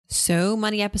So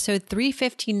Money episode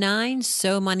 359,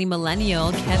 So Money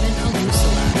Millennial, Kevin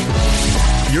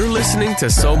Olusola. You're listening to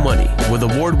So Money with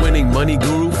award-winning money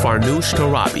guru Farnoosh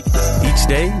Torabi. Each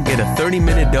day, get a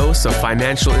 30-minute dose of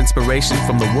financial inspiration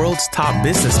from the world's top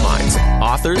business minds,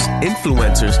 authors,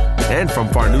 influencers, and from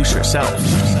Farnoosh herself.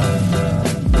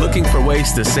 Looking for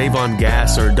ways to save on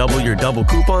gas or double your double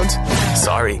coupons?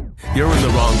 Sorry, you're in the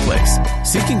wrong place.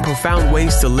 Seeking profound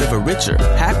ways to live a richer,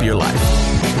 happier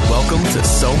life. Welcome to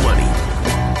So Money.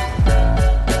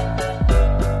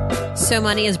 So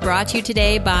Money is brought to you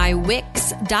today by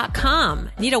Wix.com.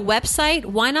 Need a website?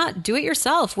 Why not do it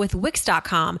yourself with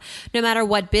Wix.com? No matter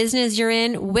what business you're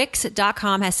in,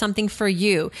 Wix.com has something for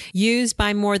you. Used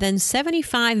by more than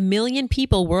 75 million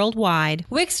people worldwide,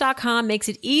 Wix.com makes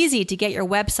it easy to get your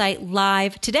website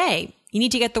live today. You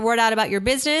need to get the word out about your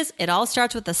business. It all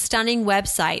starts with a stunning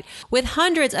website. With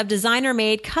hundreds of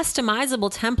designer-made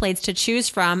customizable templates to choose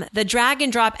from, the drag and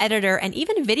drop editor, and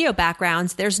even video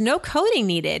backgrounds, there's no coding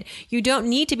needed. You don't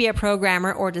need to be a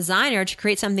programmer or designer to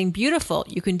create something beautiful.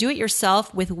 You can do it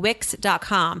yourself with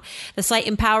Wix.com. The site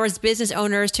empowers business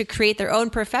owners to create their own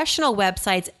professional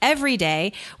websites every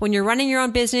day. When you're running your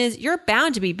own business, you're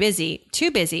bound to be busy.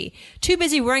 Too busy. Too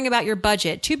busy worrying about your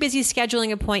budget. Too busy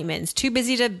scheduling appointments. Too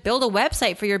busy to build a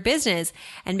website for your business.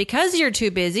 And because you're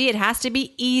too busy, it has to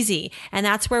be easy. And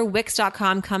that's where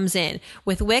Wix.com comes in.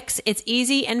 With Wix, it's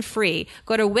easy and free.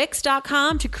 Go to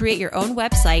Wix.com to create your own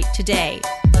website today.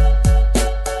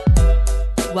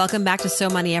 Welcome back to So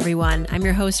Money, everyone. I'm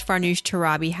your host, Farnoosh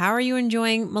Torabi. How are you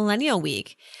enjoying Millennial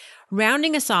Week?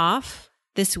 Rounding us off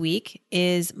this week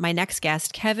is my next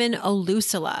guest, Kevin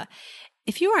Olusola.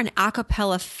 If you are an a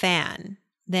cappella fan,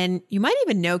 then you might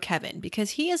even know Kevin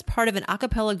because he is part of an a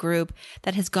cappella group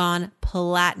that has gone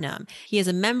platinum. He is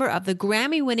a member of the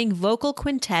Grammy-winning vocal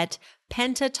quintet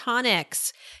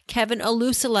Pentatonix. Kevin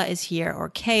Olusola is here, or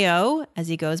KO as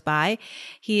he goes by.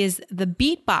 He is the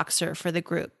beatboxer for the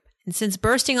group. And since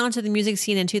bursting onto the music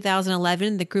scene in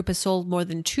 2011, the group has sold more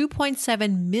than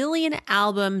 2.7 million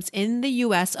albums in the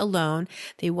US alone.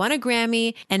 They won a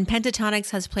Grammy, and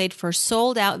Pentatonix has played for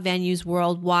sold-out venues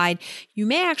worldwide. You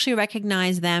may actually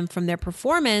recognize them from their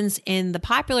performance in the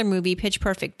popular movie Pitch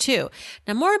Perfect 2.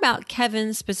 Now, more about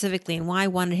Kevin specifically and why I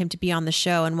wanted him to be on the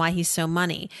show and why he's so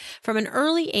money. From an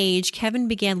early age, Kevin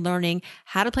began learning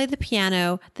how to play the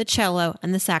piano, the cello,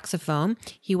 and the saxophone.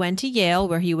 He went to Yale,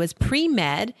 where he was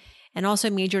pre-med, and also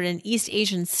majored in East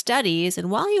Asian studies.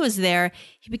 And while he was there,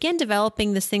 he began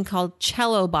developing this thing called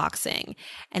cello boxing.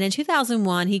 And in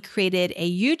 2001, he created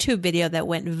a YouTube video that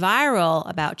went viral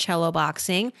about cello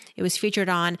boxing. It was featured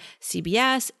on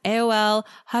CBS, AOL,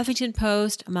 Huffington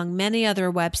Post, among many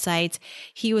other websites.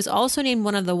 He was also named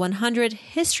one of the 100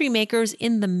 history makers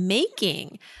in the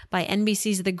making by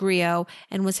NBC's The Griot,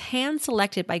 and was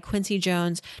hand-selected by Quincy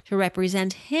Jones to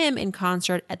represent him in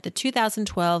concert at the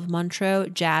 2012 Montreux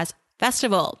Jazz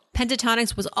Festival.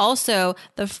 Pentatonix was also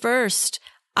the first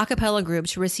a cappella group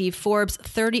to receive Forbes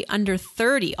 30 Under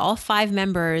 30. All 5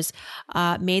 members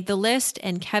made the list,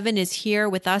 and Kevin is here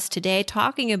with us today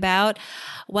talking about,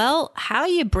 well, how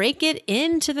you break it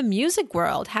into the music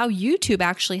world, how YouTube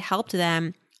actually helped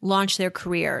them launch their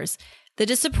careers, the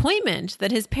disappointment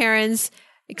that his parents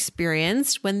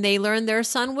experienced when they learned their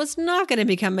son was not going to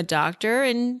become a doctor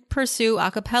and pursue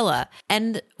a cappella,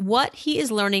 and what he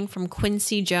is learning from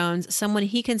Quincy Jones, someone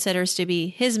he considers to be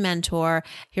his mentor.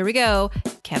 Here we go,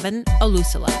 Kevin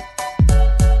Olusola.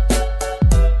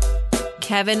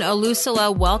 Kevin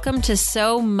Olusola, welcome to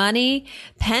So Money.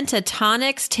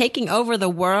 Pentatonix taking over the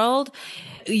world.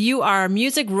 You are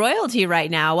music royalty right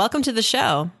now. Welcome to the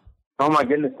show. Oh my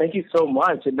goodness, thank you so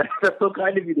much. And that's so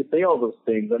kind of you to say all those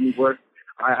things. I mean,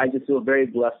 I just feel very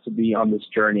blessed to be on this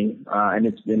journey, and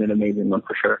it's been an amazing one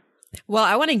for sure. Well,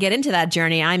 I want to get into that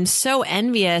journey. I'm so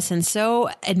envious and so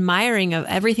admiring of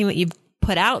everything that you've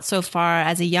put out so far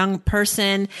as a young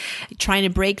person trying to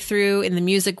break through in the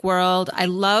music world. I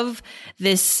love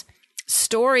this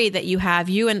story that you have,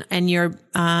 you and your,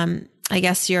 I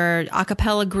guess your a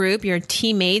cappella group, your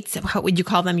teammates. What would you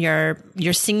call them? Your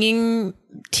singing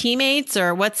teammates,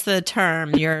 or what's the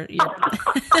term?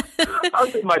 I'll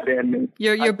say my bandmates.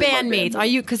 Your bandmates. Are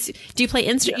you? Because do you play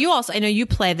instrument? Yeah. You also, I know you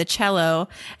play the cello,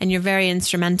 and you're very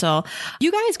instrumental.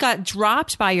 You guys got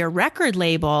dropped by your record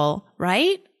label,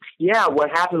 right? Yeah.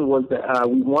 What happened was that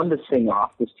we won the Sing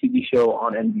Off, this TV show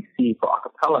on NBC for a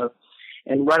cappella.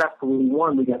 And right after we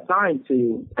won, we got signed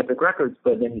to Epic Records,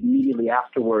 but then immediately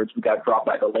afterwards, we got dropped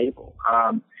by the label.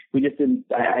 We just didn't,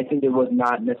 I think it was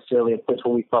not necessarily a place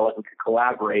where we felt like we could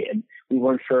collaborate, and we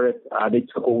weren't sure if they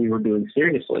took what we were doing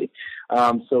seriously.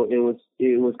 So it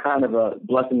was kind of a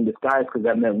blessing in disguise, because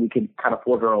that meant we could kind of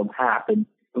forge our own path. And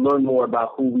learn more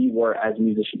about who we were as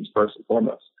musicians first and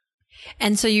foremost.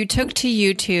 And so you took to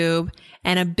YouTube,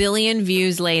 and 1 billion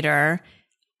views later,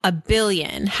 1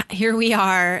 billion. Here we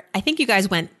are. I think you guys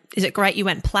went, is it right? You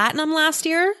went platinum last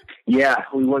year? Yeah,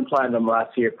 we went platinum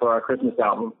last year for our Christmas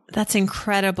album. That's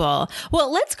incredible.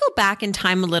 Well, let's go back in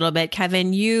time a little bit,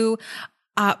 Kevin. You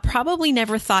probably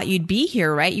never thought you'd be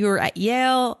here, right? You were at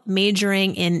Yale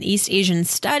majoring in East Asian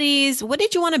Studies. What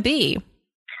did you want to be?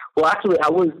 Well, actually, I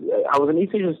was an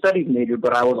East Asian Studies major,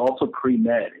 but I was also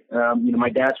pre-med. My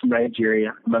dad's from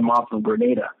Nigeria, and my mom's from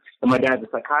Grenada, and my dad's a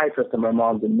psychiatrist, and my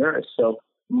mom's a nurse. So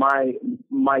my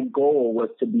goal was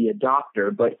to be a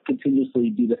doctor, but continuously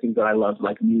do the things that I loved,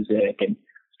 like music and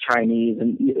Chinese.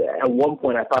 And at one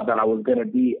point, I thought that I was going to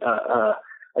be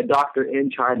a doctor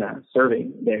in China,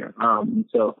 serving there.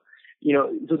 So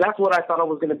that's what I thought I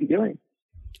was going to be doing.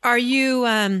 Are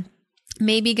you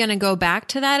maybe going to go back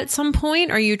to that at some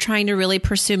point? Or are you trying to really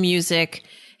pursue music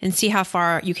and see how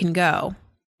far you can go?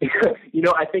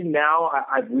 I think now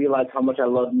I've realized how much I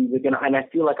love music, and I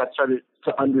feel like I've started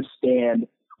to understand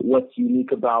what's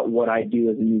unique about what I do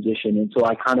as a musician. And so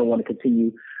I kind of want to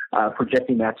continue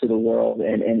projecting that to the world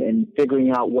and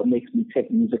figuring out what makes me tick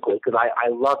musically, because I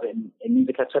love it, and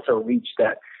music has such a reach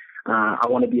that I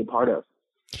want to be a part of.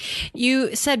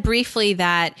 You said briefly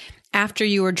that after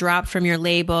you were dropped from your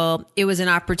label, it was an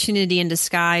opportunity in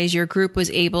disguise. Your group was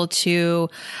able to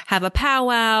have a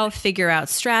powwow, figure out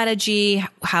strategy.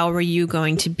 How were you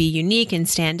going to be unique and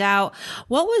stand out?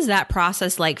 What was that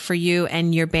process like for you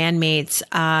and your bandmates?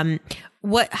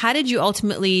 How did you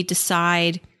ultimately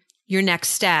decide your next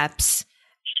steps?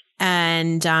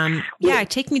 And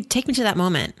take me to that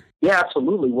moment. Yeah,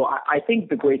 absolutely. Well, I think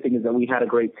the great thing is that we had a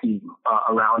great team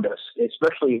around us,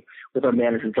 especially with our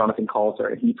manager, Jonathan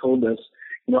Calzer. He told us,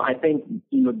 I think,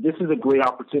 this is a great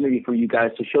opportunity for you guys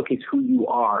to showcase who you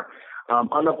are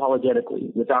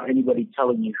unapologetically, without anybody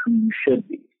telling you who you should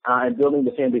be, and building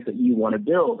the fan base that you want to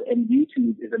build. And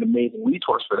YouTube is an amazing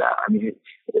resource for that. I mean,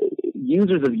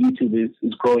 users of YouTube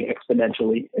is growing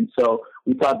exponentially. And so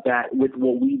we thought that with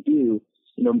what we do,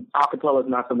 acapella is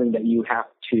not something that you have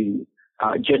to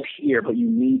just hear, but you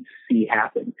need to see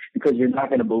happen, because you're not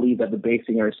going to believe that the bass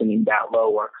singer is singing that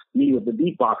low, or me with the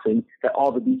beatboxing, that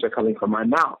all the beats are coming from my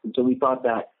mouth. And so we thought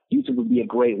that YouTube would be a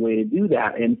great way to do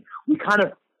that. And we kind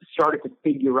of started to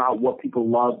figure out what people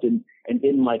loved and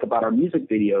didn't like about our music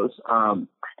videos.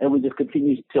 And we just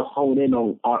continued to hone in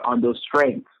on those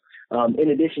strengths, in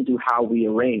addition to how we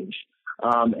arrange.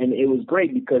 And it was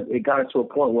great because it got us to a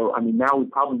point where, now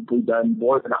we've probably done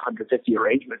more than 150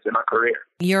 arrangements in our career.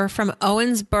 You're from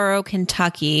Owensboro,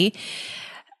 Kentucky.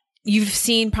 You've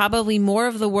seen probably more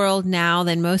of the world now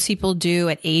than most people do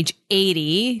at age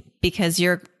 80, because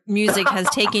your music has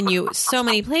taken you so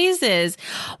many places.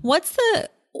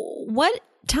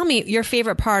 Tell me your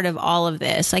favorite part of all of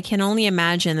this. I can only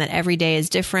imagine that every day is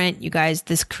different. You guys,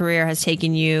 this career has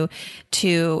taken you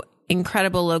to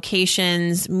incredible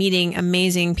locations, meeting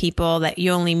amazing people that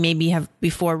you only maybe have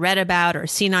before read about or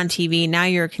seen on TV. Now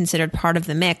you're considered part of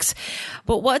the mix.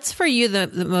 But what's for you the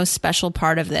most special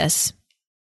part of this?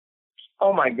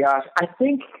 Oh my gosh. I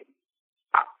think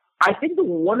that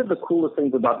one of the coolest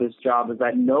things about this job is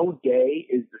that no day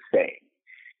is the same.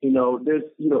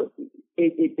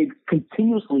 It's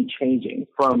continuously changing,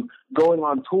 from going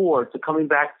on tour to coming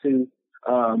back to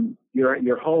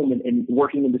your home and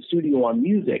working in the studio on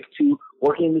music, to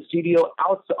working in the studio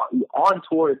on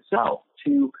tour itself,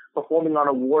 to performing on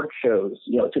award shows,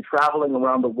 to traveling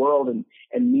around the world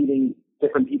and meeting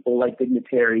different people like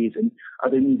dignitaries and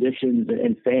other musicians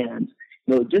and fans.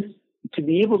 Just to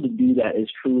be able to do that is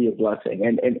truly a blessing,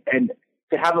 and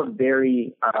to have a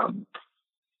very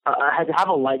to have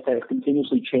a life that is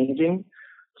continuously changing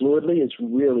fluidly is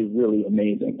really, really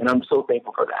amazing, and I'm so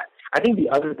thankful for that. I think the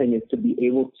other thing is to be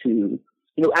able to,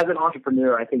 as an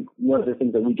entrepreneur, I think one of the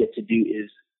things that we get to do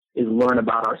is learn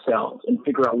about ourselves and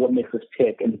figure out what makes us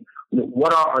tick, and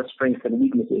what are our strengths and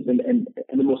weaknesses. And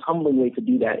the most humbling way to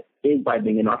do that is by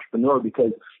being an entrepreneur,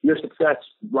 because your success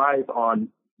rides on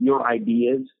your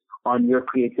ideas, on your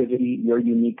creativity, your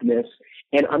uniqueness,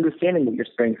 and understanding what your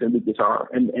strengths and weaknesses are,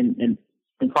 and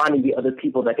finding the other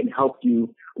people that can help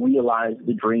you realize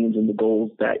the dreams and the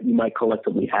goals that you might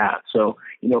collectively have. So,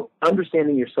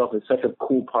 understanding yourself is such a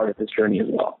cool part of this journey as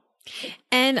well.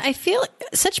 And I feel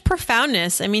such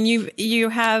profoundness. I mean, you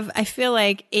have, I feel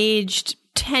like, aged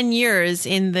 10 years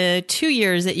in the 2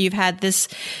 years that you've had this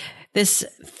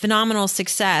phenomenal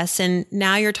success. And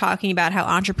now you're talking about how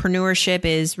entrepreneurship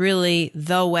is really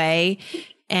the way.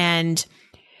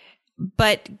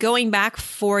 But going back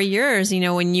 4 years,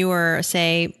 when you were,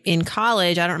 say, in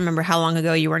college, I don't remember how long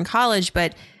ago you were in college,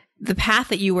 but the path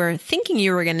that you were thinking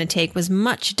you were going to take was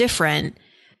much different.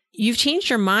 You've changed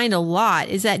your mind a lot.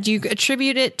 Do you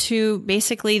attribute it to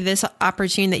basically this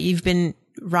opportunity that you've been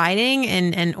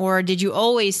riding or did you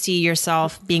always see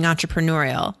yourself being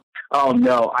entrepreneurial? Oh,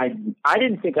 no, I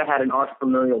didn't think I had an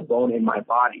entrepreneurial bone in my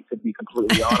body, to be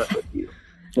completely honest with you.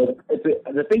 But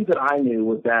the things that I knew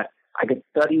was that I could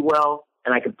study well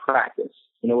and I could practice,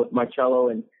 with my cello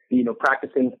and,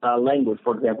 practicing language,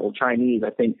 for example, Chinese. I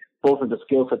think both of the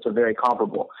skill sets are very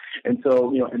comparable. And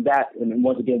so, and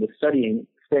once again, with studying,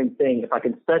 same thing. If I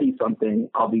can study something,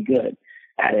 I'll be good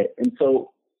at it. And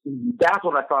so that's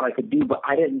what I thought I could do, but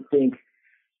I didn't think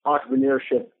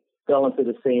entrepreneurship fell into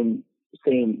the same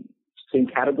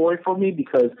category for me,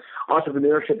 because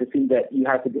entrepreneurship, it seems that you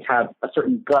have to have a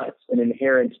certain guts, an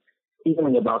inherent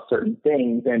feeling about certain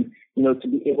things, and to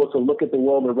be able to look at the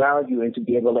world around you and to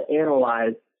be able to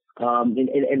analyze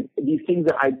and these things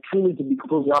that I truly, to be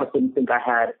completely honest, didn't think I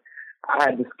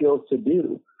had the skills to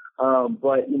do.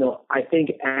 But I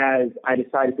think as I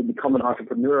decided to become an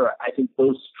entrepreneur, I think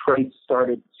those traits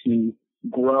started to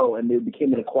grow and they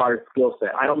became an acquired skill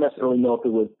set. I don't necessarily know if it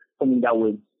was something that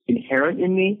was inherent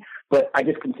in me, but I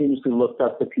just continuously looked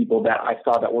up to people that I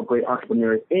saw that were great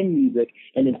entrepreneurs in music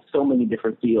and in so many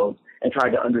different fields, and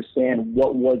tried to understand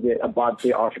what was it about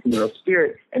their entrepreneurial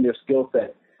spirit and their skill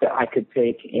set that I could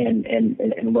take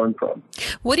and learn from.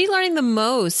 What are you learning the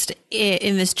most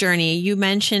in this journey? You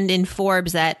mentioned in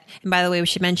Forbes that, and by the way, we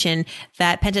should mention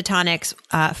that Pentatonic's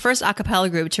first a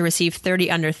cappella group to receive 30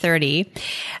 under 30.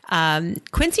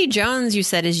 Quincy Jones, you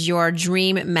said, is your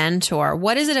dream mentor.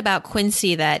 What is it about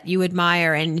Quincy that you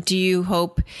admire, and do you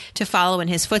hope to follow in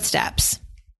his footsteps?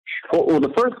 Well,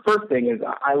 the first thing is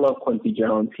I love Quincy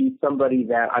Jones. He's somebody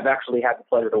that I've actually had the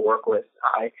pleasure to work with.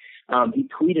 He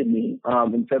tweeted me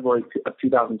in February of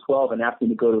 2012 and asked me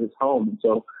to go to his home. And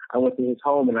so I went to his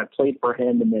home and I played for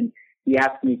him. And then he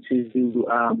asked me to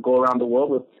go around the world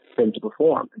with him to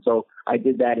perform. And so I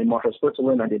did that in Marshall,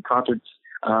 Switzerland. I did concerts.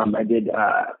 I did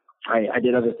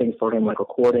other things for him, like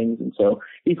recordings. And so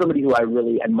he's somebody who I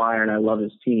really admire, and I love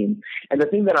his team. And the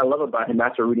thing that I love about him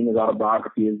after reading his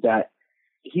autobiography is that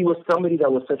he was somebody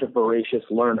that was such a voracious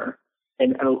learner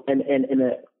and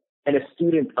a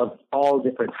student of all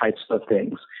different types of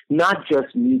things, not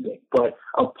just music, but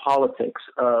of politics,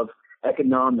 of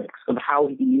economics, of how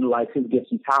he can utilize his gifts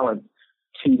and talents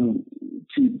to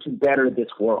better this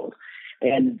world.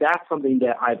 And that's something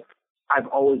that I've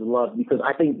always loved, because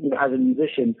I think as a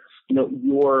musician,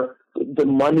 the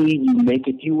money you make,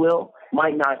 if you will,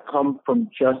 might not come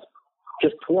from just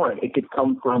touring. It could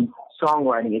come from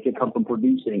songwriting. It could come from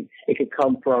producing. It could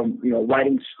come from,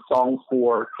 writing songs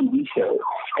for TV shows.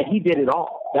 And he did it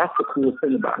all. That's the coolest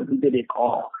thing about him. He did it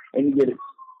all. And he did it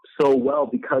so well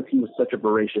because he was such a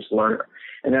voracious learner.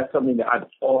 And that's something that I've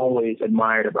always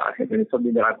admired about him. And it's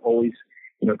something that I've always,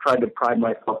 tried to pride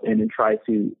myself in and try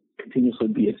to continuously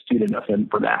be a student of him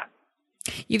for that.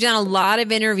 You've done a lot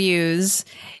of interviews,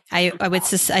 I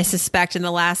suspect, in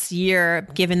the last year,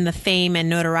 given the fame and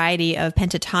notoriety of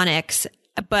Pentatonix.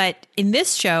 But in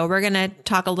this show, we're going to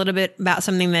talk a little bit about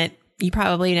something that you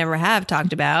probably never have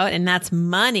talked about, and that's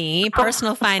money,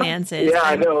 personal finances. Yeah,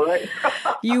 I know, right?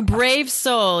 You brave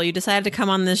soul. You decided to come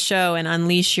on this show and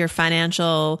unleash your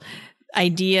financial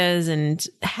ideas and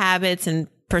habits and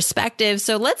perspectives.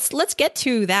 So let's get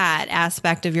to that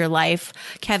aspect of your life.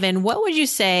 Kevin, what would you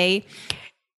say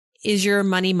is your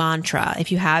money mantra,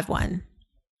 if you have one?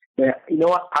 Yeah, you know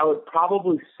what? I would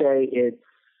probably say it's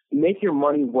make your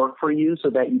money work for you so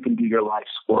that you can do your life's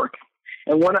work.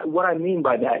 And what I mean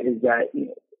by that is that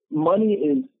money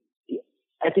is,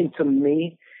 I think to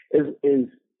me, is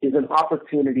an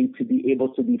opportunity to be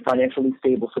able to be financially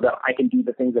stable so that I can do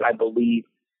the things that I believe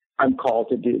I'm called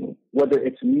to do, whether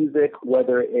it's music,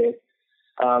 whether it's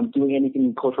doing anything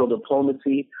in cultural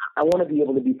diplomacy. I want to be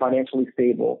able to be financially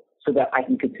stable so that I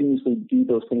can continuously do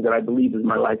those things that I believe is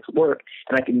my life's work,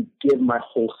 and I can give my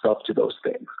whole self to those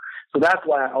things. So that's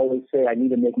why I always say I need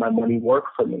to make my money work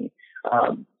for me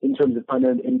in terms of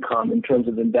unearned income, in terms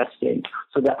of investing,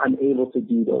 so that I'm able to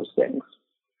do those things.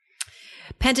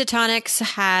 Pentatonix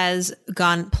has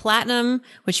gone platinum,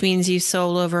 which means you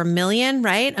sold over 1 million,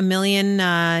 right? 1 million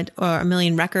or 1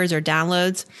 million records or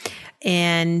downloads.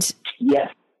 And yes,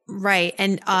 right.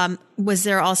 And was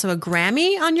there also a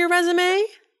Grammy on your resume?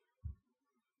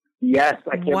 Yes,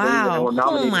 I can't believe that. We're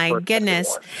nominated oh my for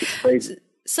goodness! It's crazy.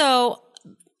 So,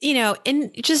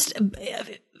 in just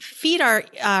feed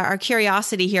our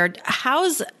curiosity here,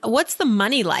 what's the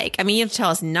money like? I mean, you have to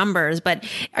tell us numbers, but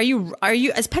are you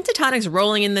as Pentatonix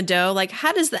rolling in the dough? Like,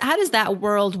 how does that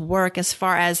world work as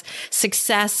far as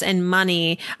success and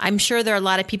money? I'm sure there are a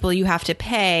lot of people you have to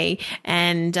pay,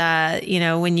 and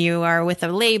when you are with a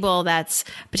label, that's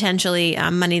potentially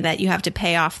money that you have to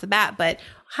pay off the bat. But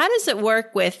how does it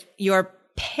work with your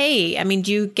pay? I mean,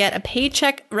 do you get a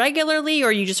paycheck regularly,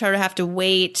 or you just sort of have to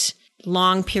wait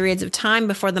long periods of time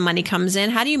before the money comes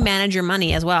in? How do you manage your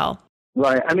money as well?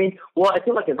 Right. I mean, well, I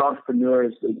feel like as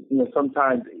entrepreneurs,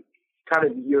 sometimes kind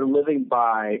of you're living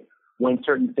by when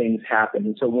certain things happen.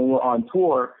 And so when we're on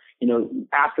tour,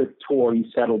 after the tour, you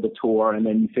settle the tour and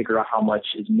then you figure out how much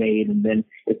is made and then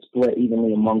it's split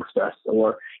evenly amongst us.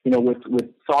 Or,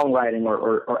 with songwriting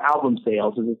or album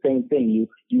sales, it's the same thing.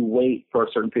 You wait for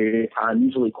a certain period of time,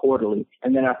 usually quarterly.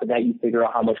 And then after that, you figure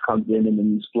out how much comes in and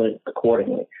then you split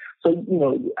accordingly. So,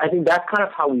 I think that's kind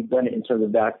of how we've done it in terms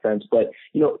of that sense. But,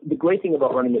 the great thing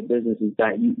about running a business is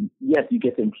that you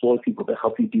get to employ people to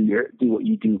help you do what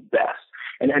you do best.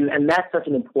 And that's such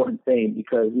an important thing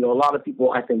because, a lot of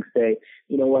people, I think, say,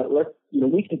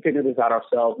 we can figure this out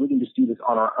ourselves. We can just do this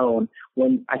on our own,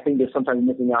 when I think they're sometimes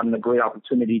missing out on a great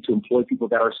opportunity to employ people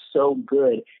that are so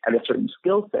good at a certain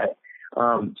skill set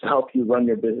to help you run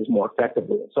your business more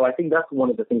effectively. So I think that's one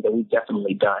of the things that we've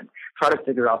definitely done. Try to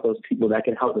figure out those people that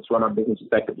can help us run our business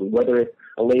effectively, whether it's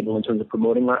a label in terms of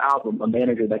promoting our album, a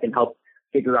manager that can help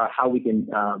figure out how we can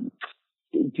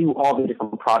do all the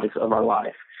different projects of our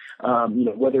life.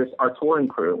 Whether it's our touring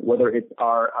crew, whether it's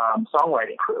our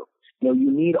songwriting crew,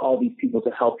 you need all these people to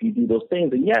help you do those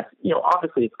things. And yes,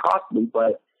 obviously it's costly,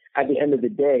 but at the end of the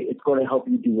day, it's going to help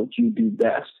you do what you do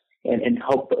best and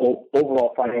help the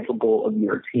overall financial goal of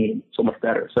your team so much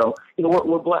better. So,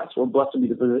 we're blessed. We're blessed to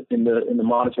be in the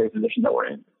monetary position that we're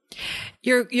in.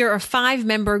 You're a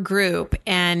 5-member group,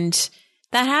 and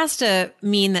that has to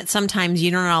mean that sometimes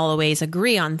you don't always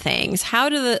agree on things. How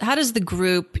does the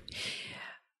group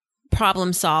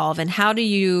problem solve, and how do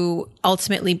you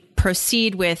ultimately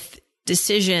proceed with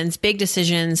big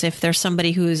decisions, if there's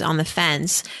somebody who's on the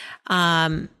fence?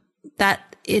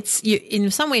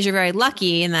 In some ways you're very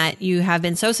lucky in that you have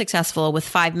been so successful with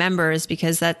 5 members,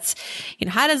 because that's,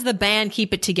 how does the band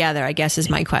keep it together, I guess, is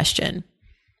my question.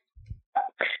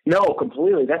 No,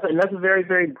 completely. That's a very,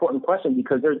 very important question,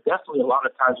 because there's definitely a lot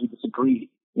of times we disagree,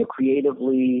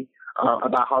 creatively,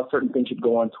 about how certain things should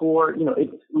go on tour.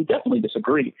 We definitely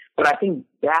disagree. But I think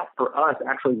that for us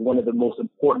actually is one of the most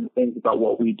important things about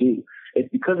what we do. It's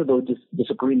because of those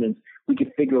disagreements, we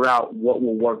can figure out what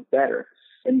will work better.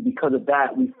 And because of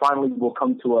that, we finally will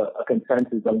come to a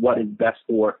consensus on what is best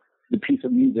for the piece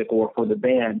of music or for the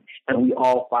band. And we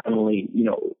all finally,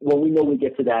 when we know we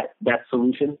get to that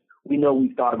solution, we know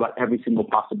we've thought about every single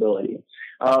possibility.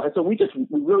 And so we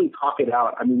really talk it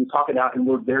out. I mean, we talk it out and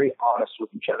we're very honest with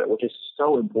each other, which is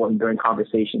so important during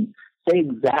conversations. Say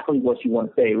exactly what you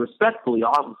want to say, respectfully,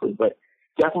 obviously, but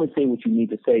definitely say what you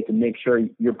need to say to make sure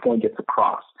your point gets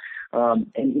across. I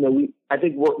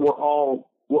think we're all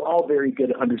very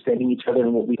good at understanding each other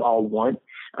and what we all want.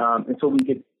 And so we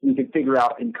could figure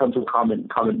out and come to a common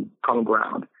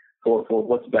ground for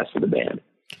what's best for the band.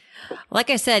 Like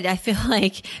I said, I feel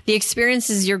like the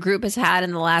experiences your group has had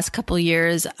in the last couple of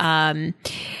years,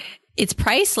 it's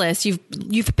priceless.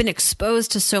 You've been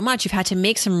exposed to so much. You've had to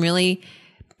make some really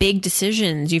big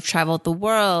decisions. You've traveled the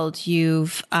world.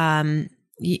 I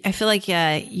feel like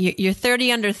you're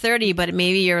 30 under 30, but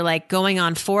maybe you're like going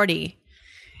on 40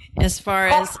 as far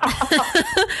as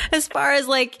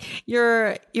like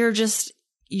your exposure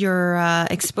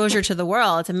to the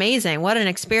world. It's amazing. What an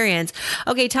experience.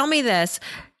 Okay, tell me this.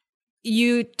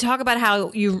 You talk about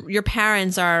how your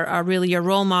parents are really your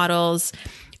role models.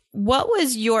 What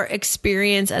was your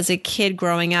experience as a kid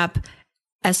growing up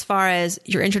as far as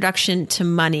your introduction to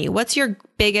money? What's your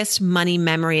biggest money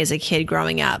memory as a kid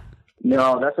growing up?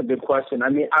 No, that's a good question. I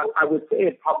mean, I would say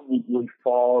it probably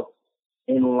falls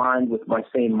in line with my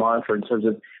same mantra in terms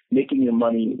of making your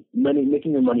money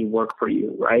work for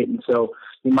you, right? And so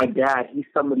my dad, he's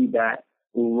somebody that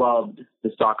loved the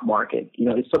stock market.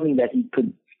 It's something that he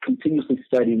could continuously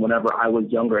study whenever I was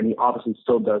younger, and he obviously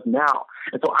still does now.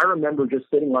 And so I remember just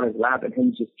sitting on his lap and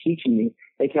him just teaching me,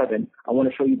 hey, Kevin, I want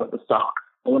to show you about the stock.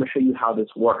 I want to show you how this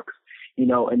works.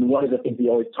 And one of the things he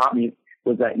always taught me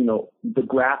was that, the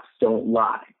graphs don't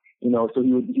lie. So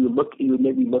he would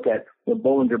make me look at the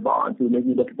Bollinger Bonds. He would make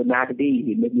me look at the MACD.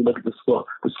 He'd make me look at the slow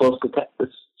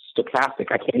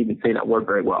stochastic. I can't even say that word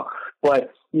very well.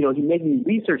 But, he made me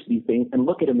research these things and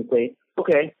look at them and say,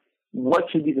 okay, what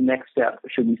should be the next step?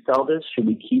 Should we sell this? Should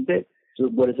we keep it? So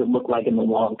what does it look like in the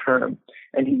long term?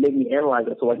 And he made me analyze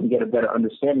it so I can get a better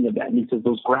understanding of that. And he says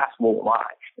those graphs won't lie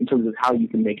in terms of how you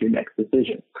can make your next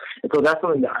decision. And so that's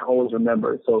something that I always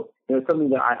remember. So it's something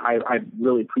that I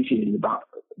really appreciated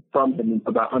from him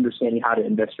about understanding how to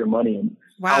invest your money and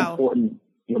how important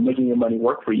making your money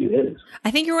work for you is.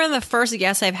 I think you're one of the first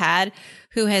guests I've had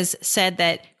who has said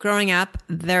that growing up,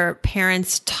 their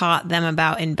parents taught them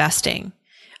about investing.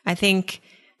 I think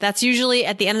that's usually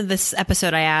at the end of this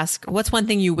episode, I ask, what's one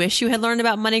thing you wish you had learned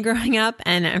about money growing up?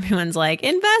 And everyone's like,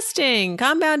 investing,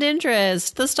 compound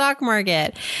interest, the stock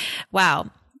market.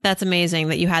 Wow. That's amazing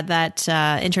that you had that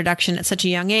introduction at such a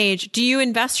young age. Do you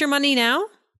invest your money now?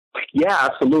 Yeah,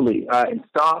 absolutely. In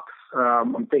stocks,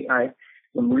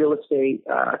 in real estate,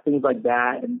 things like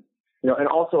that. And, and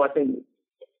also I think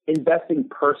investing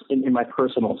in my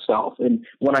personal self. And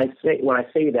when I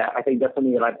say that, I think that's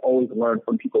something that I've always learned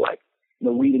from people like,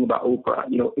 reading about Oprah.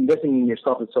 Investing in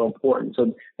yourself is so important.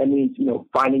 So that means,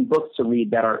 finding books to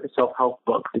read that are self-help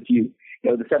books. If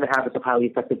the 7 Habits of Highly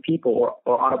Effective People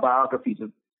or autobiographies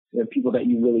of people that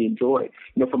you really enjoy.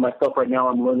 For myself right now,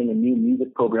 I'm learning a new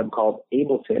music program called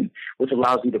Ableton, which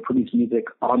allows you to produce music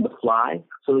on the fly.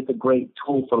 So it's a great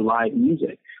tool for live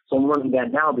music. So I'm learning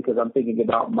that now because I'm thinking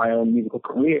about my own musical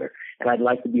career, and I'd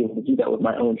like to be able to do that with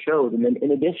my own shows. And then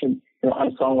in addition,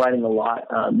 I'm songwriting a lot,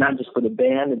 not just for the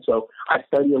band. And so I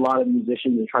study a lot of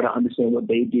musicians and try to understand what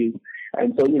they do.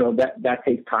 And so, that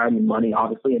takes time and money,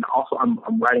 obviously. And also I'm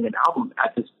writing an album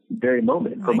at this very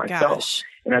moment for myself. Gosh.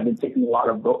 And I've been taking a lot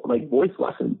of voice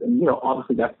lessons, and,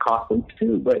 obviously that's costly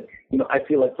too. But, I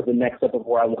feel like for the next step of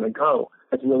where I want to go,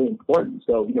 that's really important.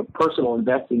 So, personal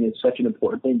investing is such an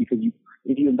important thing because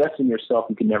if you invest in yourself,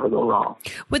 you can never go wrong.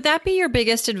 Would that be your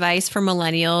biggest advice for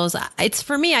millennials? It's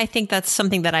for me, I think that's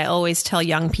something that I always tell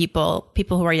young people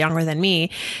who are younger than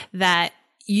me, that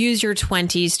use your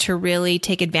 20s to really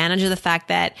take advantage of the fact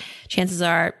that chances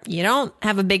are you don't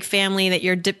have a big family that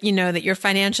you're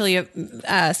financially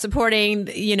supporting,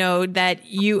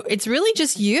 it's really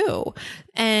just you.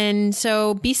 And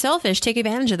so be selfish, take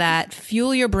advantage of that,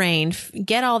 fuel your brain,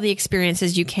 get all the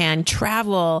experiences you can,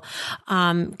 travel.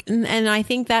 And I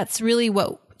think that's really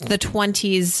what the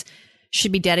 20s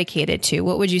should be dedicated to.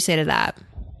 What would you say to that?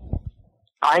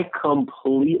 I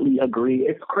completely agree.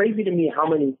 It's crazy to me how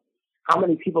many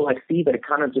people I see that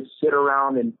kind of just sit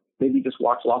around and maybe just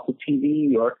watch lots of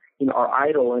TV or, are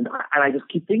idle. And I just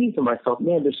keep thinking to myself,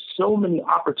 man, there's so many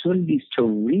opportunities to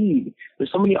read.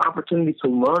 There's so many opportunities to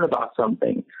learn about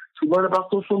something, to learn about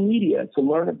social media, to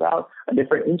learn about a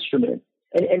different instrument.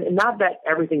 And not that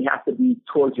everything has to be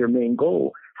towards your main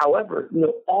goal. However,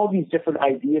 all these different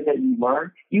ideas that you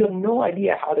learn, you have no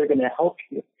idea how they're going to help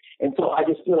you. And so I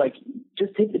just feel like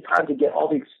just take the time to get all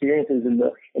the experiences and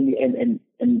the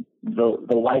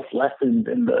life lessons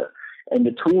and the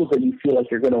tools that you feel like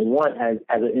you're going to want as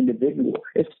an individual,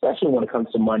 especially when it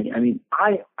comes to money. I mean,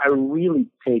 I really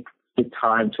take the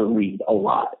time to read a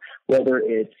lot, whether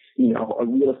it's, a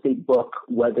real estate book,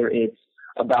 whether it's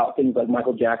about things like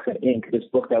Michael Jackson Inc., this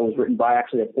book that was written by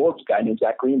actually a Forbes guy named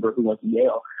Zach Greenberg, who went to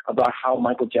Yale, about how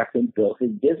Michael Jackson built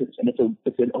his business. And it's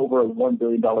an over a $1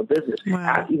 billion business,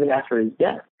 even after his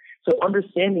death. So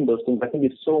understanding those things, I think,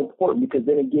 is so important because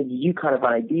then it gives you kind of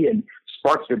an idea and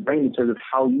sparks your brain in terms of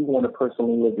how you want to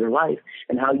personally live your life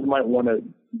and how you might want to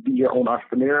be your own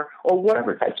entrepreneur or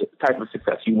whatever type of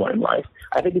success you want in life.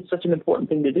 I think it's such an important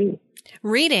thing to do.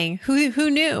 Reading.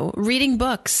 Who knew? Reading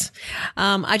books.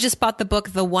 I just bought the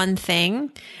book, The One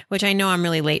Thing, which I know I'm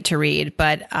really late to read,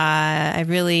 but I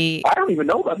don't even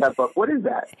know about that book. What is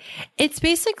that? It's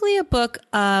basically a book.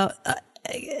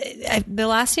 The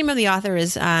last name of the author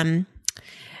is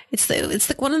it's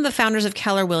one of the founders of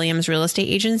Keller Williams Real Estate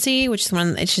Agency, which is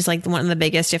it's just like one of the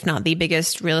biggest, if not the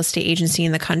biggest, real estate agency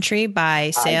in the country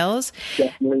by sales. I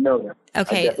definitely know them.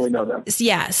 Okay. I definitely know them.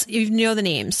 Yes, you know the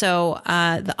name. So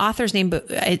the author's name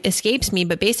escapes me,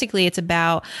 but basically it's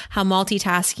about how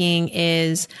multitasking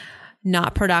is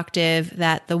not productive,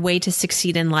 that the way to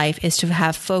succeed in life is to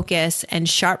have focus and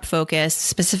sharp focus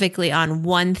specifically on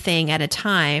one thing at a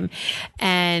time,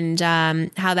 and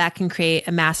how that can create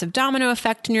a massive domino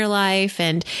effect in your life.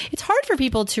 And it's hard for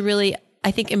people to really,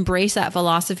 I think, embrace that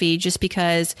philosophy just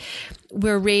because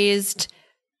we're raised,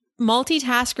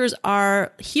 multitaskers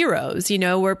are heroes,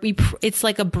 where it's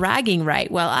like a bragging right.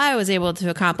 Well, I was able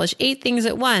to accomplish 8 things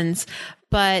at once.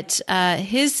 But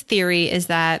his theory is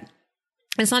that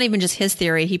it's not even just his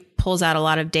theory. He pulls out a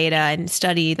lot of data and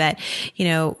study that,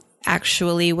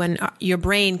 actually when your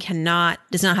brain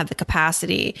does not have the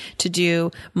capacity to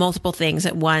do multiple things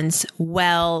at once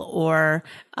well or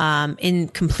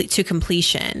to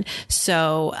completion.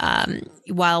 So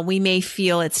while we may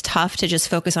feel it's tough to just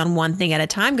focus on one thing at a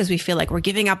time because we feel like we're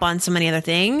giving up on so many other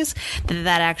things,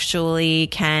 that actually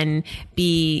can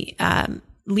be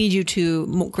lead you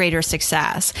to greater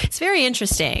success. It's very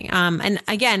interesting. And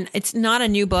again, it's not a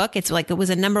new book. It was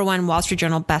a #1 Wall Street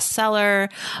Journal bestseller.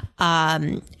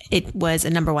 It was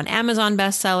a #1 Amazon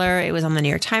bestseller. It was on the New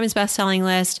York Times bestselling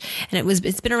list. And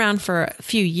it's been around for a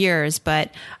few years,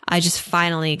 but I just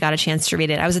finally got a chance to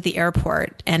read it. I was at the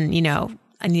airport and,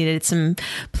 I needed some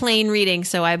plain reading.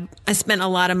 So I spent a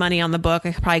lot of money on the book.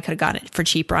 I probably could have gotten it for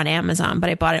cheaper on Amazon,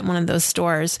 but I bought it in one of those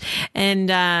stores.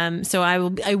 And so I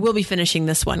will be finishing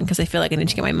this one because I feel like I need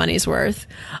to get my money's worth.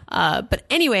 But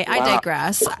anyway, I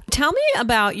digress. Tell me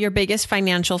about your biggest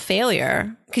financial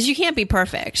failure, because you can't be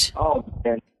perfect. Oh,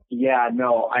 man. Yeah,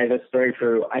 no, that's very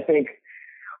true. I think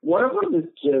one of them is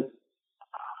just,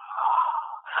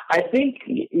 I think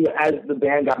as the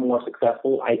band got more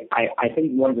successful, I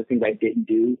think one of the things I didn't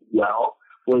do well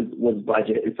was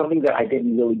budget. It's something that I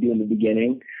didn't really do in the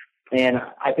beginning. And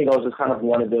I think I was just kind of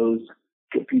one of those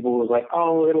people who was like,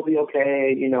 oh, it'll be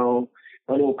okay,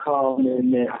 money will come.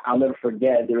 And then I'll never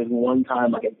forget, there was one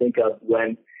time I can think of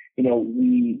when,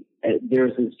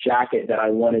 there's this jacket that I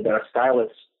wanted that our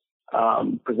stylist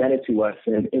presented to us,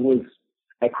 and it was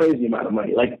a crazy amount of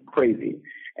money, like crazy.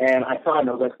 And I saw it and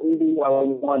I was like, ooh, I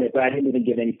want it, but I didn't even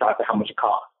give any thought to how much it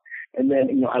cost. And then,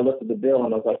 I looked at the bill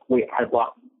and I was like, wait, I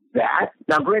bought that?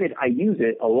 Now, granted, I use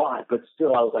it a lot, but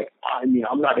still I was like, I'm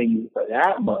not going to use it for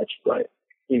that much. But,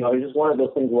 it's just one of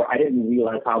those things where I didn't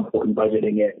realize how important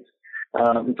budgeting is.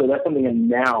 And so that's something that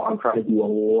now I'm trying to do a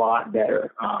lot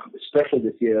better, especially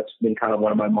this year. That's been kind of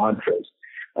one of my mantras.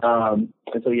 And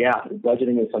so, yeah,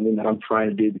 budgeting is something that I'm trying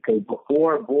to do, because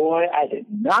before, boy, I did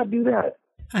not do that.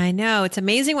 I know. It's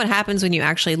amazing what happens when you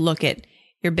actually look at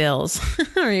your bills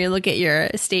or you look at your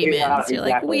statements. Yeah, You're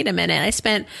like, wait a minute, I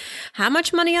spent how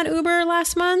much money on Uber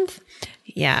last month?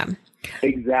 Yeah.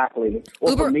 Exactly.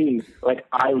 Well, Uber, for me,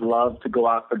 I love to go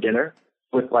out for dinner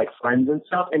with friends and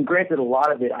stuff. And granted, a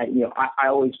lot of it, I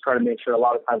always try to make sure a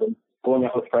lot of times I'm going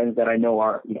out with friends that I know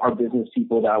are business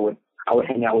people that I would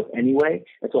hang out with anyway.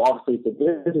 And so obviously it's a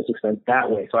business expense that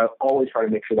way. So I always try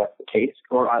to make sure that's the case,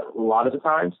 or a lot of the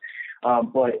times.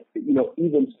 But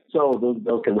even so,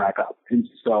 those can rack up, and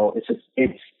so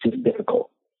it's just difficult.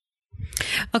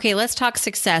 Okay, let's talk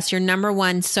success. Your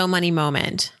 #1 so money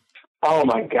moment. Oh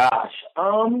my gosh,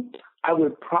 I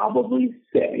would probably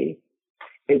say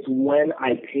it's when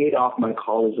I paid off my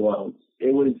college loans.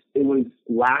 It was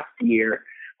last year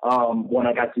when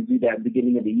I got to do that at the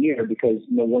beginning of the year, because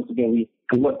once again we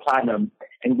went platinum,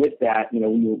 and with that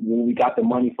when we got the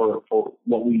money for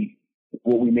what we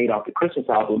made off the Christmas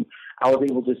album, I was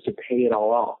able just to pay it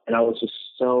all off. And I was just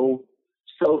so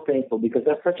thankful, because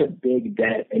that's such a big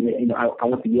debt. And I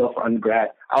went to Yale for undergrad.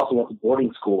 I also went to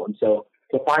boarding school. And so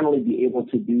to finally be able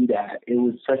to do that, it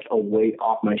was such a weight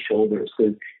off my shoulders,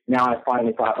 because now I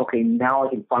finally thought, okay, now I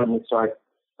can finally start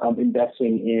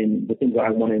investing in the things that I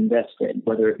want to invest in,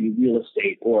 whether it be real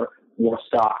estate or more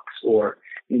stocks, or,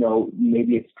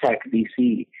 maybe it's tech,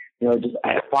 VC.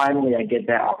 I get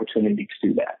that opportunity to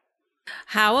do that.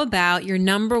 How about your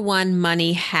 #1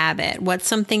 money habit? What's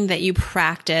something that you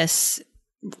practice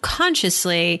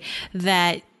consciously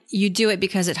that you do it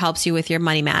because it helps you with your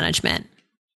money management?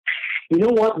 You know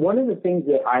what? One of the things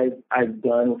that I've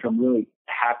done, which I'm really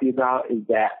happy about, is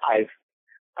that I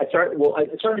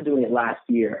started doing it last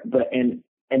year, and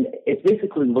it's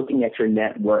basically looking at your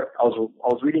net worth. I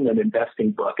was reading an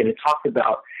investing book, and it talked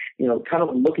about, kind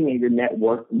of looking at your net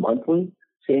worth monthly,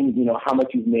 saying, how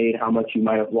much you've made, how much you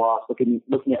might have lost, looking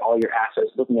at all your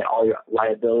assets, looking at all your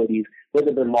liabilities,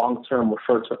 whether they're long-term or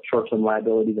short-term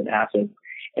liabilities and assets.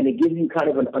 And it gives you kind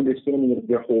of an understanding of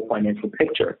your whole financial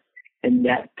picture. And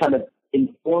that kind of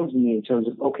informs me in terms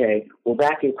of, okay, well,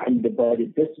 that case, I need to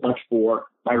budget this much for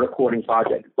my recording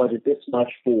project, budget this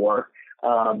much for,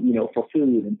 for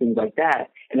food and things like that.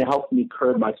 And it helps me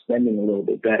curb my spending a little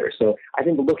bit better. So I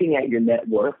think looking at your net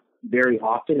worth very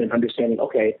often and understanding,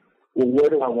 okay, well, where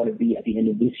do I want to be at the end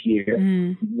of this year?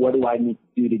 What do I need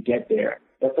to do to get there?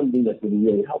 That's something that's been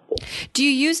really helpful. Do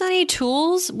you use any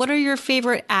tools? What are your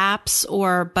favorite apps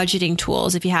or budgeting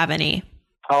tools, if you have any?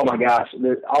 Oh my gosh,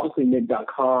 there's obviously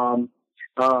Mint.com.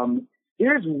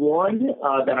 There's one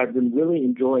that I've been really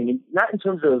enjoying, and not in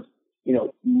terms of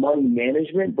money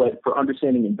management, but for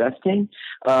understanding investing.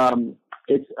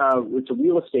 It's a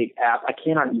real estate app. I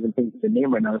cannot even think of the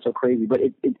name right now. It's so crazy, but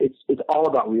it's all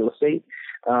about real estate.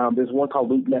 There's one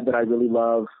called LoopNet that I really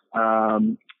love.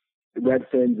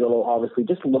 Redfin, Zillow, obviously,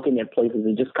 just looking at places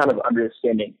and just kind of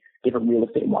understanding different real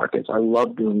estate markets. I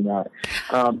love doing that.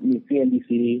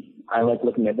 CNBC, I like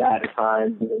looking at that at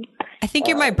times. I think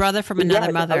you're my brother from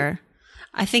another mother.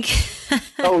 I think.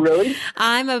 Oh, really?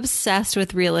 I'm obsessed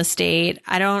with real estate.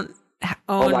 I don't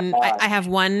own. I have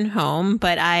one home,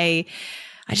 but I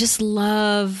just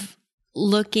love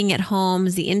looking at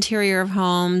homes, the interior of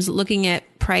homes, looking at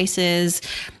prices,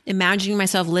 imagining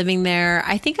myself living there.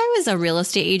 I think I was a real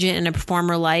estate agent in a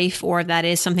former life, or that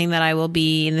is something that I will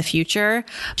be in the future.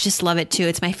 Just love it too.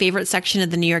 It's my favorite section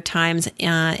of the New York Times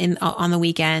on the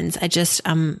weekends.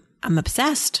 I'm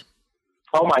obsessed.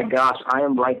 Oh my gosh, I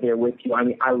am right there with you. I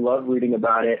mean, I love reading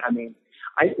about it. I mean,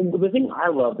 the thing I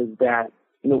love is that,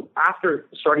 after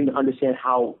starting to understand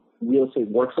how real estate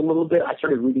works a little bit, I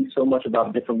started reading so much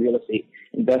about different real estate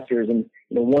investors. And,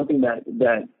 one thing that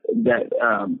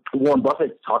Warren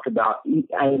Buffett talked about,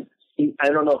 I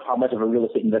don't know how much of a real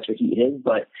estate investor he is,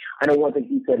 but I know one thing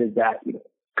he said is that,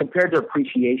 compared to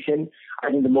appreciation,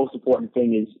 I think the most important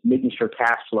thing is making sure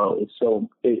cash flow is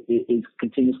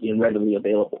continuously and readily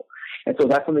available. And so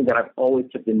that's something that I've always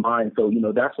kept in mind. So,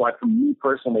 that's why for me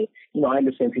personally, I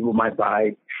understand people might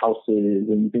buy houses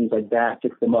and things like that,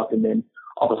 fix them up, and then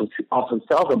also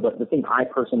sell them. But the thing I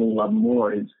personally love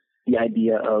more is the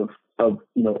idea of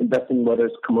investing, whether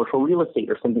it's commercial real estate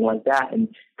or something like that, and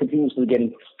continuously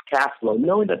getting cash flow,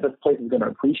 knowing that this place is going to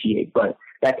appreciate, but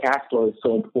that cash flow is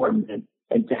so important,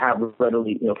 and to have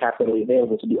cash readily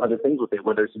available to do other things with it,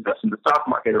 whether it's invest in the stock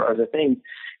market or other things,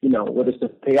 whether it's to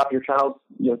pay off your child's,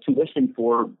 tuition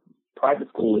for private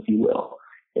school, if you will.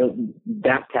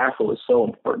 That cash flow is so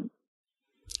important.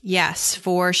 Yes,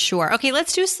 for sure. Okay,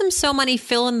 let's do some So Money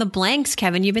fill in the blanks,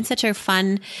 Kevin. You've been such a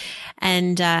fun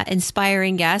and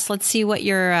inspiring guest. Let's see what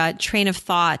your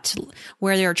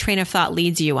where your train of thought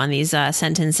leads you on these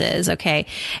sentences. Okay,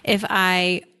 if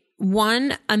I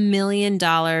won $1 million,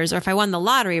 or if I won the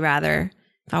lottery,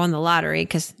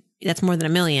 because that's more than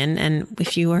 1 million. And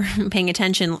if you were paying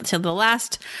attention to the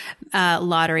last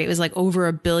lottery, it was like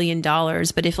over $1 billion.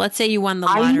 But if, let's say you won the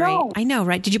lottery, I know,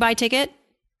 right? Did you buy a ticket?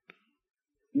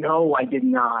 No, I did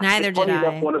not. Neither did I.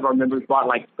 Enough, one of our members bought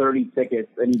like 30 tickets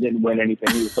and he didn't win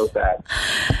anything. He was so sad.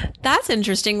 That's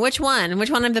interesting. Which one? Which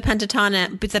one of the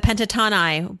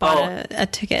Pentatoni bought a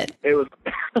ticket? It was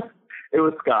it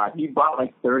was Scott. He bought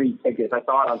like 30 tickets. I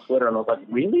saw it on Twitter and I was like,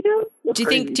 really, dude? Do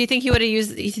you think he would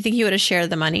have shared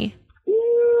the money?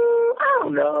 I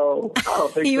don't know. I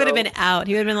don't think he would so. have been out.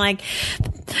 He would have been like,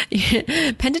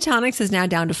 Pentatonics is now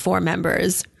down to 4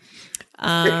 members.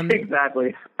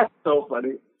 Exactly. That's so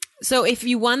funny. So if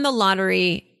you won the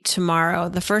lottery tomorrow,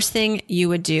 the first thing you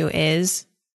would do is?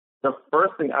 The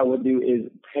first thing I would do is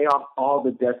pay off all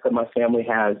the debts that my family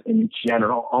has in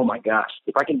general. Oh my gosh.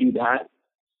 If I can do that,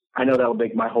 I know that will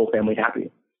make my whole family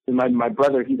happy. And my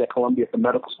brother, he's at Columbia for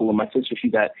medical school, and my sister,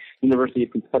 she's at University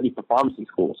of Kentucky for pharmacy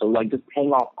school. So just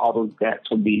paying off all those debts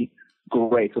would be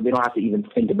great, so they don't have to even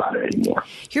think about it anymore.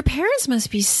 Your parents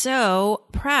must be so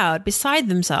proud, beside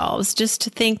themselves, just to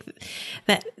think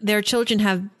that their children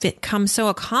have become so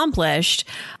accomplished.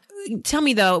 Tell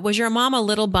me though, was your mom a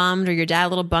little bummed or your dad a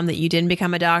little bummed that you didn't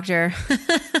become a doctor?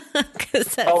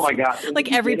 Oh my God.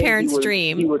 Like every parent's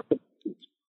dream.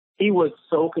 He was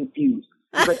so confused.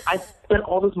 He's like, I spent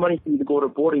all this money for you to go to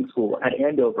boarding school at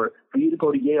Andover, for you to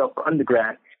go to Yale for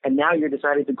undergrad, and now you're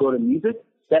deciding to go to music?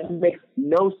 That makes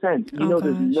no sense.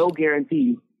 There's no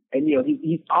guarantee. And,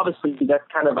 he's obviously, that's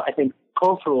kind of, I think,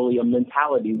 culturally a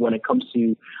mentality when it comes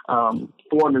to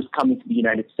foreigners coming to the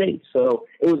United States. So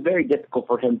it was very difficult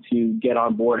for him to get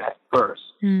on board at first.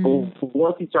 But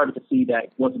once he started to see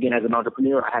that, once again, as an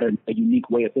entrepreneur, I had a unique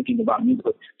way of thinking about music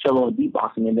with cello and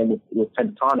beatboxing, and then with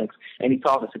Pentatonics, and he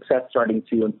saw the success starting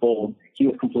to unfold, he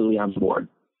was completely on board.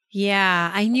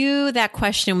 Yeah, I knew that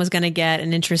question was going to get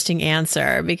an interesting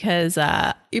answer because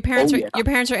your parents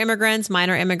are immigrants, mine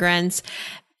are immigrants.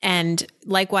 And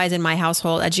likewise, in my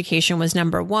household, education was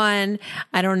number one.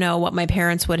 I don't know what my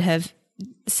parents would have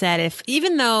said if,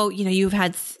 even though, you've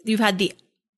had the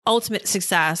ultimate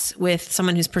success with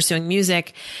someone who's pursuing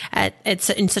music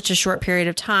in such a short period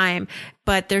of time.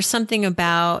 But there's something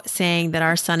about saying that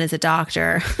our son is a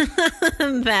doctor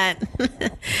that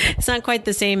it's not quite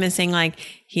the same as saying like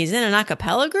he's in an a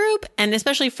cappella group. And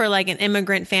especially for like an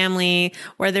immigrant family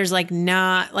where there's like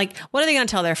not like, what are they going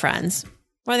to tell their friends?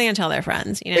 What are they going to tell their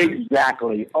friends?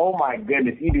 Exactly. Oh my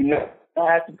goodness. You do not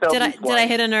have to tell Did I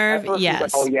hit a nerve? Yes.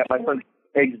 Like, oh yeah, my son.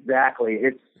 Exactly.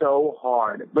 It's so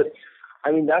hard. But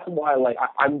I mean, that's why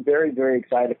I'm very, very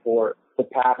excited for the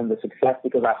path and the success,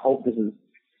 because I hope this is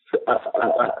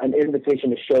an invitation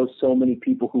to show so many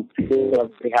people who feel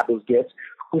like they have those gifts,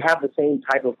 who have the same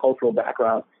type of cultural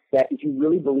background that if you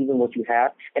really believe in what you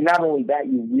have, and not only that,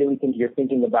 you really think you're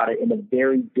thinking about it in a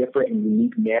very different and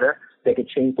unique manner that could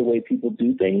change the way people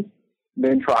do things,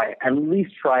 then try it. At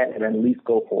least try it and at least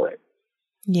go for it.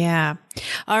 Yeah.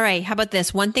 All right. How about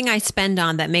this? One thing I spend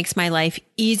on that makes my life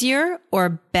easier or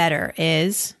better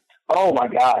is... Oh my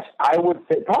gosh. I would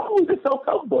say probably the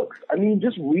self-help books. I mean,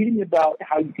 just reading about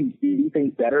how you can do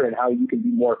things better and how you can be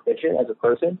more efficient as a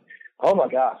person. Oh my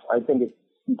gosh. I think it's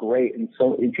great. And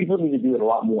people need to do it a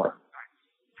lot more.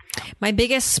 My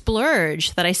biggest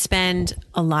splurge that I spend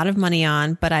a lot of money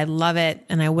on, but I love it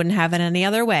and I wouldn't have it any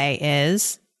other way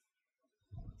is...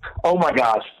 Oh my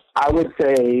gosh. I would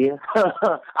say,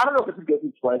 I don't know if it's a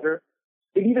guilty pleasure.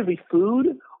 It'd either be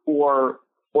food or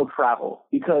travel,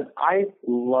 because I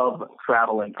love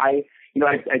traveling.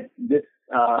 This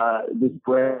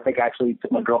break actually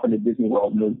took my girlfriend to Disney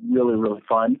World, and it was really, really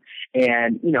fun.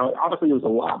 And, obviously it was a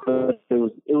lot, but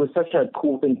it was such a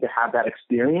cool thing to have that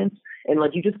experience. And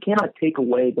you just cannot take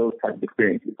away those types of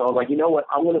experiences. So I was like, you know what?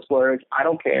 I'm going to splurge. I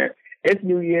don't care. It's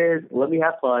New Year's. Let me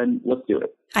have fun. Let's do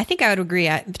it. I think I would agree.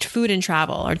 Food and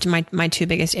travel are my two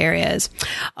biggest areas.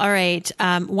 All right.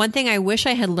 One thing I wish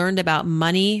I had learned about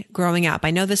money growing up.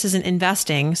 I know this isn't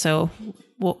investing. So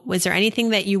was there anything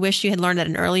that you wish you had learned at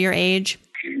an earlier age?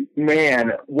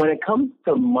 Man, when it comes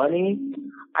to money,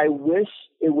 I wish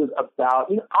it was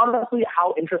about, honestly,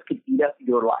 how interest could eat up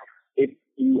your life if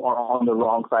you are on the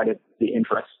wrong side of the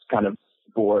interest kind of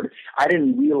board. I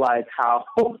didn't realize how...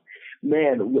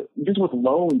 Man, just with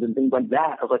loans and things like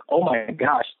that, I was like, oh my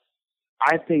gosh,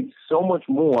 I paid so much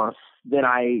more than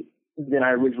I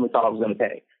originally thought I was going to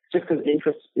pay, just because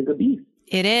interest is a beast.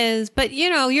 It is. But,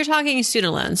 you're talking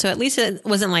student loans. So at least it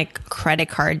wasn't like credit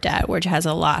card debt, which has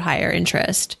a lot higher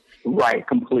interest. Right,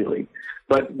 completely.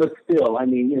 But still, I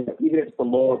mean, even if it's a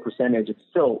lower percentage, it's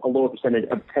still a lower percentage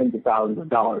of tens of thousands of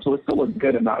dollars. So it's still a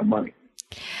good amount of money.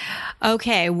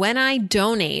 Okay, when I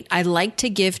donate, I like to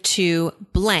give to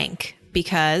blank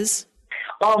because...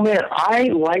 Oh, man, I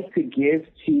like to give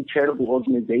to charitable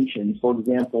organizations. For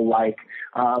example,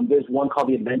 there's one called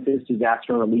the Adventist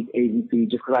Disaster Relief Agency,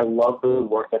 just because I love the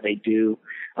work that they do.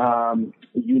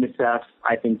 UNICEF,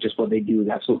 I think just what they do is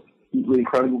absolutely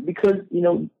incredible because,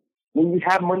 when you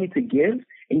have money to give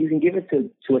and you can give it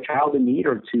to a child in need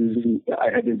or to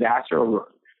a disaster or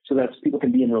so that people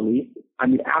can be in relief. I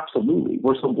mean, absolutely.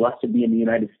 We're so blessed to be in the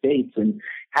United States and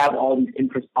have all this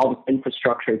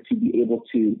infrastructure to be able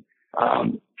to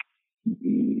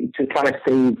kind of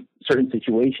save certain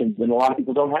situations. And a lot of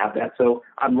people don't have that. So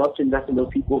I'd love to invest in those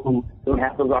people who don't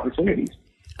have those opportunities.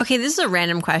 Okay, this is a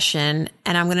random question,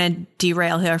 and I'm going to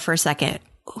derail here for a second.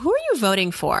 Who are you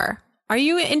voting for? Are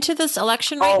you into this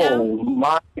election right now? Oh,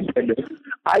 my goodness.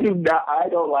 I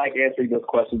don't like answering those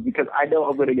questions because I know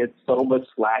I'm going to get so much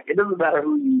slack. It doesn't matter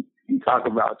who you talk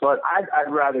about. So I'd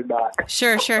rather not.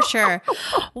 Sure.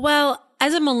 Well,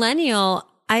 as a millennial,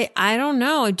 I don't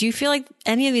know. Do you feel like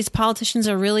any of these politicians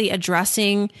are really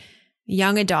addressing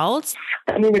young adults?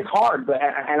 I mean, it's hard,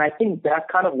 and I think that's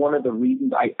kind of one of the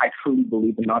reasons I truly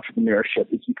believe in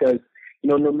entrepreneurship is because,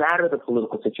 no matter the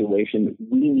political situation,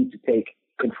 we need to take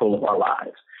control of our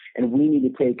lives. And we need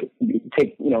to take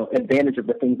advantage of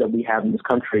the things that we have in this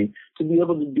country to be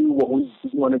able to do what we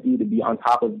want to do, to be on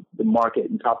top of the market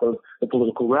and top of the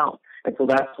political realm. And so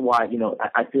that's why,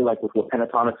 I feel like with what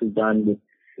Pentatonics has done, with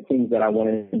the things that I want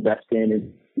to invest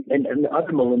in and the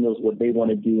other millennials, what they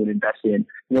want to do and invest in,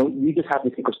 we just have to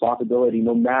take responsibility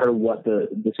no matter what the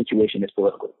situation is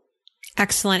politically.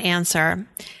 Excellent answer.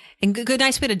 And good,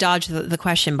 nice way to dodge the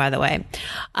question, by the way.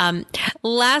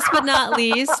 Last but not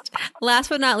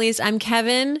least, I'm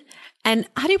Kevin. And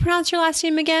how do you pronounce your last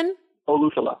name again?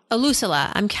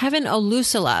 Olusala. I'm Kevin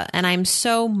Olusala, and I'm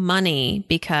so money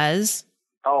because...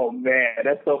 Oh, man,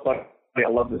 that's so funny. I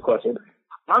love this question.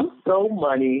 I'm so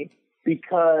money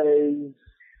because...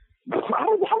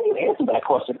 How do you answer that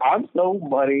question? I'm so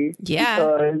money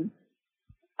because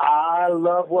I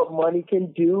love what money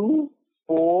can do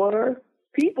for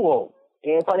people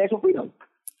and financial freedom.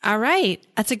 All right.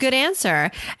 That's a good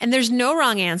answer. And there's no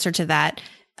wrong answer to that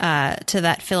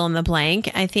fill in the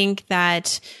blank. I think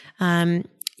that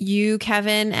you,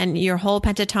 Kevin, and your whole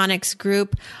Pentatonics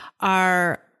group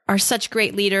are such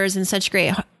great leaders and such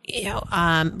great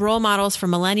role models for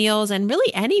millennials and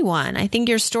really anyone. I think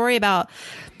your story about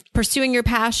pursuing your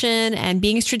passion and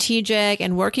being strategic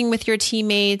and working with your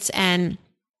teammates and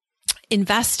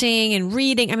investing and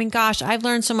reading. I mean, gosh, I've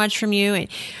learned so much from you.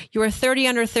 You are 30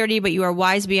 under 30, but you are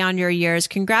wise beyond your years.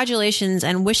 Congratulations,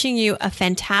 and wishing you a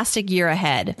fantastic year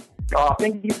ahead. Oh,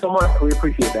 thank you so much. We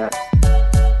appreciate that.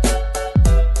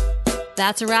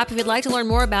 That's a wrap. If you'd like to learn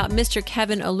more about Mr.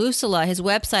 Kevin Olusola, his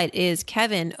website is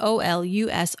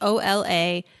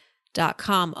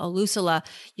KevinOlusola.com. Olusola.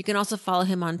 You can also follow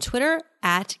him on Twitter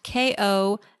at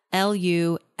KOLUSOLA.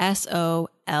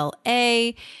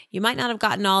 You might not have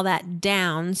gotten all that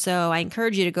down, so I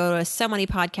encourage you to go to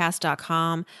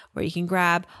somoneypodcast.com where you can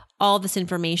grab all this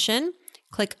information.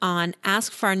 Click on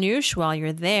Ask Farnoosh while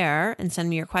you're there and send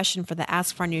me your question for the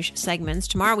Ask Farnoosh segments.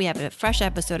 Tomorrow we have a fresh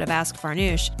episode of Ask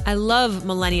Farnoosh. I love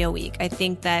Millennial Week. I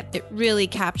think that it really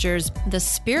captures the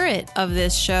spirit of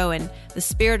this show and the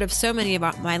spirit of so many of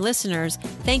my listeners.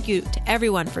 Thank you to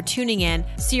everyone for tuning in.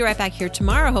 See you right back here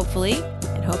tomorrow, hopefully,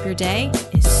 and hope your day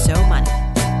is so money.